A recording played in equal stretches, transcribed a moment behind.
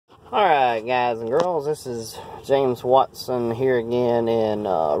Alright guys and girls, this is James Watson here again in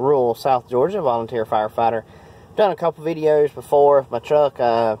rural South Georgia, volunteer firefighter. Done a couple videos before with my truck.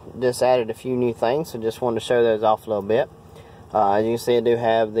 I just added a few new things, so just wanted to show those off a little bit. As you can see, I do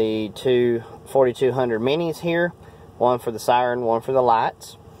have the two 4200 minis here, one for the siren, one for the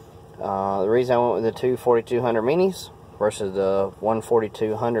lights. The reason I went with the two 4200 minis versus the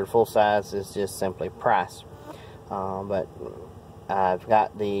 14200 full size is just simply price. But I've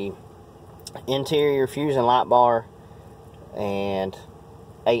got the interior fusion light bar and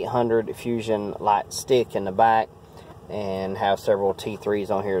 800 fusion light stick in the back, and have several T3s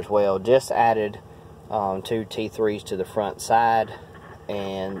on here as well. Just added two T3s to the front side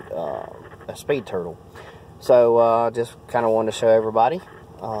and a Speed Turtle. So just kind of wanted to show everybody.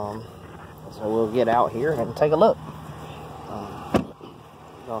 So we'll get out here and take a look.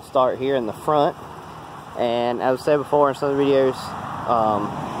 I'll start here in the front. And as I said before in some of the videos,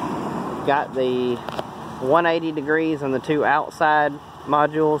 got the 180 degrees on the two outside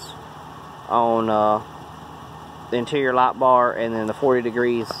modules on the interior light bar, and then the 40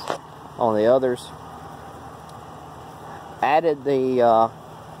 degrees on the others. Added the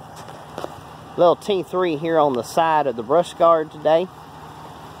little T3 here on the side of the brush guard today.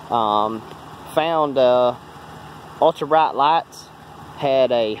 Found ultra bright lights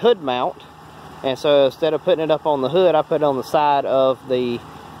had a hood mount, and so instead of putting it up on the hood, I put it on the side of the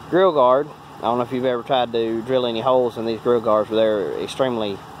grill guard. I don't know if you've ever tried to drill any holes in these grill guards, but they're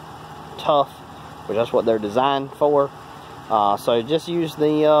extremely tough, which that's what they're designed for. So just use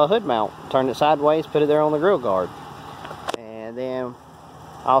the hood mount, turn it sideways, put it there on the grill guard. And then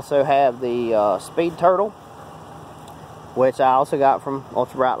I also have the Speed Turtle, which I also got from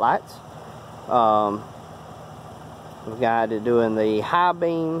Ultra Bright Lights. We've got it doing the high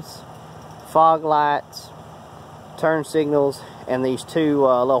beams, fog lights, turn signals, and these two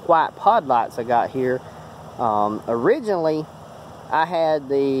little white pod lights I got here. Originally I had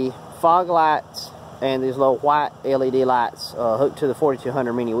the fog lights and these little white LED lights hooked to the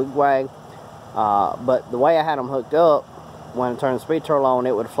 4200 mini wig-wag, but the way I had them hooked up, when I turned the Speed Turtle on,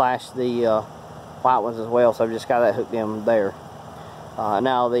 it would flash the white ones as well, so I've just got that hooked in there.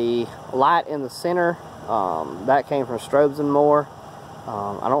 Now the light in the center, that came from Strobes and More.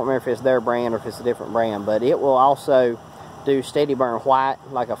 I don't remember if it's their brand or if it's a different brand, but it will also do steady burn white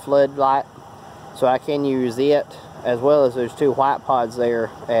like a flood light, so I can use it as well as those two white pods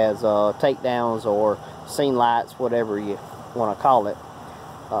there as takedowns or scene lights, whatever you want to call it.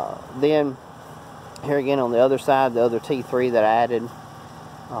 Then here again on the other side, the other T3 that I added,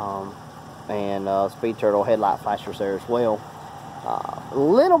 and Speed Turtle headlight flashers there as well.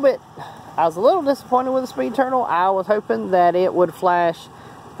 I was a little disappointed with the Speed Turtle. I was hoping that it would flash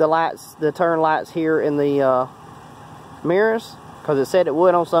the lights, the turn lights here in the mirrors, because it said it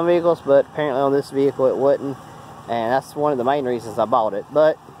would on some vehicles, but apparently on this vehicle it wouldn't, and that's one of the main reasons I bought it.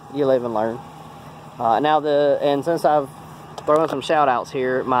 But you live and learn. And since I've thrown some shout outs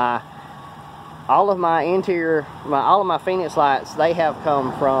here, all of my Feniex lights, they have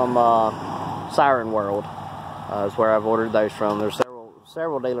come from Siren World. Is where I've ordered those from. There's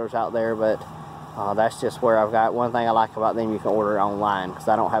several dealers out there, but that's just where I've got. One thing I like about them, you can order it online, because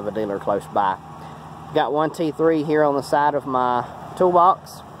I don't have a dealer close by. Got one T3 here on the side of my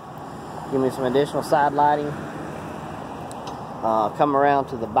toolbox. Give me some additional side lighting. Come around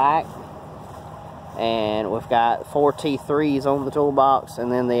to the back, and we've got four T3s on the toolbox, and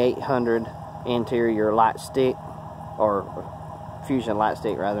then the 800 interior light stick, or fusion light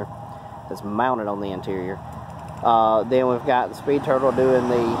stick rather, that's mounted on the interior. Then we've got the Speed Turtle doing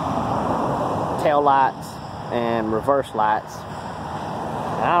the tail lights and reverse lights.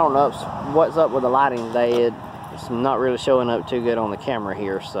 And I don't know what's up with the lighting today. It's not really showing up too good on the camera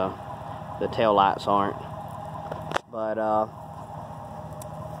here, so the tail lights aren't. But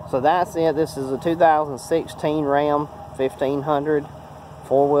so that's it. This is a 2016 Ram 1500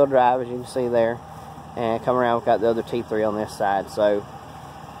 four-wheel drive, as you can see there. And come around, we've got the other T3 on this side. So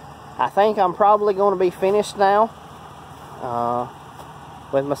I think I'm probably going to be finished now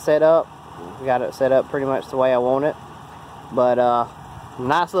with my setup. Got it set up pretty much the way I want it. But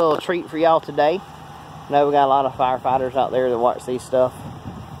nice little treat for y'all today. I know we got a lot of firefighters out there that watch these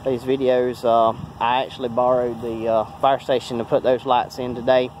videos. I actually borrowed the fire station to put those lights in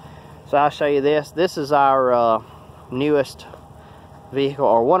today. So I'll show you this. This is our newest vehicle,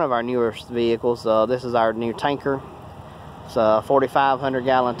 or one of our newest vehicles. This is our new tanker. It's a 4,500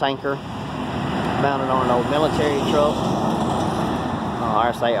 gallon tanker mounted on an old military truck.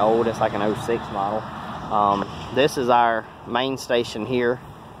 I say old, it's like an 06 model. This is our main station here.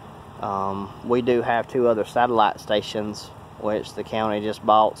 We do have two other satellite stations which the county just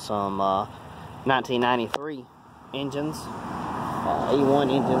bought some 1993 engines,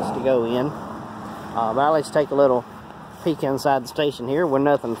 E1 engines to go in. But let's take a little peek inside the station here. We're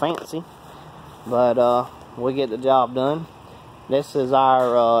nothing fancy, but we get the job done. This is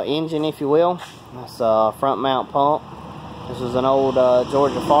our engine, if you will. That's a front mount pump. This is an old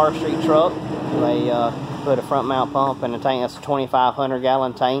Georgia forestry truck. They put a front mount pump in a tank. That's a 2,500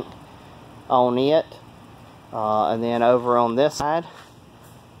 gallon tank on it. And then over on this side,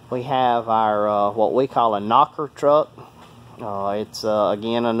 we have our what we call a knocker truck. It's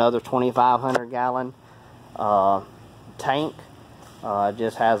again another 2,500 gallon tank. It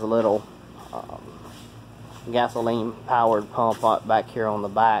just has a little gasoline powered pump back here on the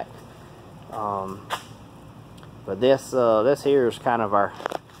back. But this here is kind of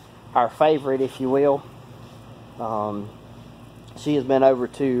our favorite, if you will. She has been over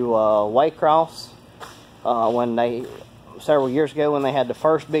to Waycross several years ago when they had the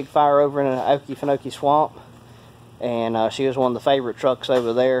first big fire over in the Okefenokee Swamp, and she was one of the favorite trucks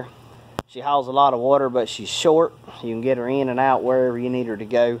over there. She hauls a lot of water, but she's short. You can get her in and out wherever you need her to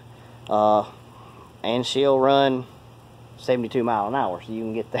go, and she'll run 72 miles an hour, so you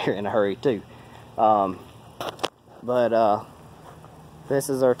can get there in a hurry too. But this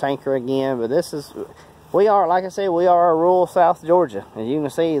is our tanker again. But we are, like I said, we are rural South Georgia, and you can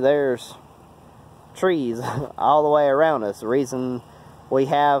see there's trees all the way around us. The reason we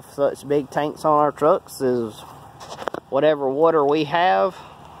have such big tanks on our trucks is whatever water we have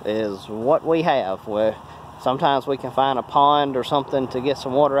is what we have. Sometimes we can find a pond or something to get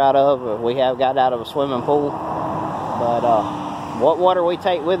some water out of. We have got out of a swimming pool, but what water we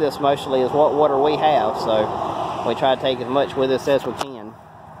take with us mostly is what water we have, so we try to take as much with us as we can.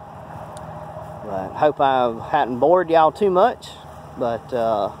 But hope I hadn't bored y'all too much, but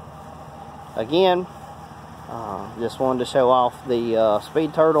again, just wanted to show off the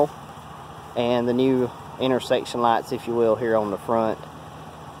Speed Turtle and the new intersection lights, if you will, here on the front.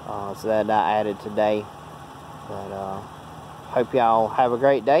 So that I added today. But hope y'all have a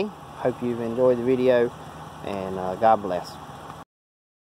great day. Hope you've enjoyed the video, and God bless.